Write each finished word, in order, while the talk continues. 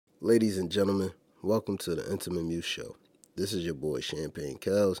Ladies and gentlemen, welcome to the Intimate Muse Show. This is your boy Champagne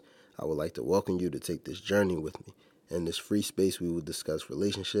Kells. I would like to welcome you to take this journey with me. In this free space, we will discuss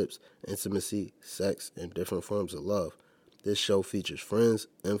relationships, intimacy, sex, and different forms of love. This show features friends,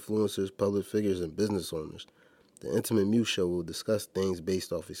 influencers, public figures, and business owners. The Intimate Muse Show will discuss things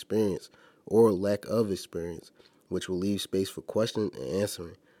based off experience or lack of experience, which will leave space for questioning and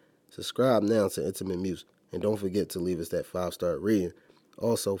answering. Subscribe now to Intimate Muse, and don't forget to leave us that 5-star rating.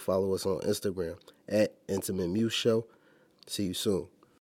 Also, follow us on Instagram at Intimate Muse Show. See you soon.